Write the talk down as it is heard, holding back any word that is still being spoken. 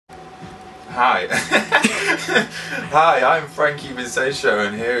Hi. Hi, I'm Franky V,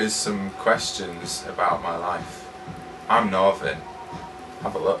 and here is some questions about my life. I'm Northern.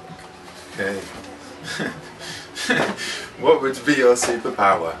 Have a look. Okay. What would be your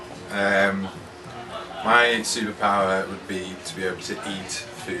superpower? My superpower would be to be able to eat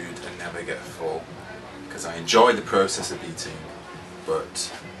food and never get full. Because I enjoy the process of eating,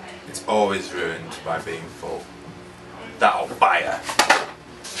 but it's always ruined by being full. That'll fire.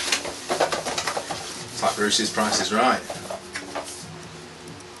 It's like Bruce's Price is Right.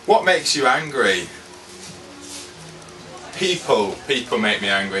 What makes you angry? People make me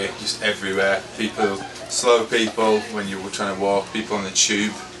angry, just everywhere. People, slow people when you're trying to walk, people on the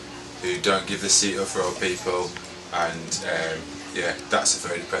tube who don't give the seat up for other people, and yeah, that's a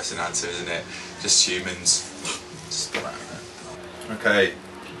very depressing answer, isn't it? Just humans. Okay.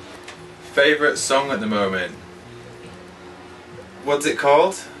 Favourite song at the moment? What's it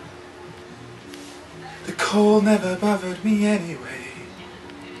called? The cold never bothered me anyway.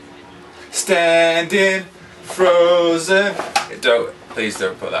 Standing frozen. Please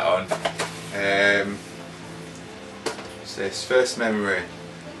don't put that on. What's this? First memory.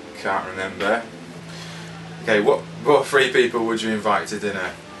 Can't remember. Okay, what 3 people would you invite to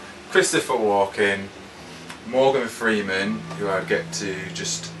dinner? Christopher Walken, Morgan Freeman, who I'd get to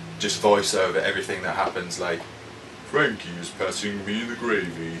just voice over everything that happens, like Frankie is passing me the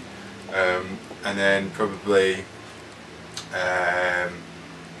gravy, and then probably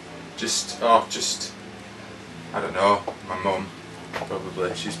just I don't know, my mum,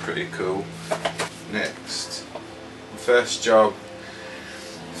 probably. She's pretty cool. Next, first job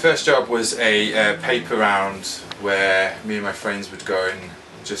was a paper round where me and my friends would go and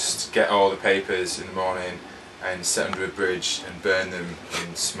just get all the papers in the morning and sit under a bridge and burn them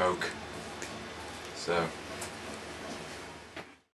in smoke. So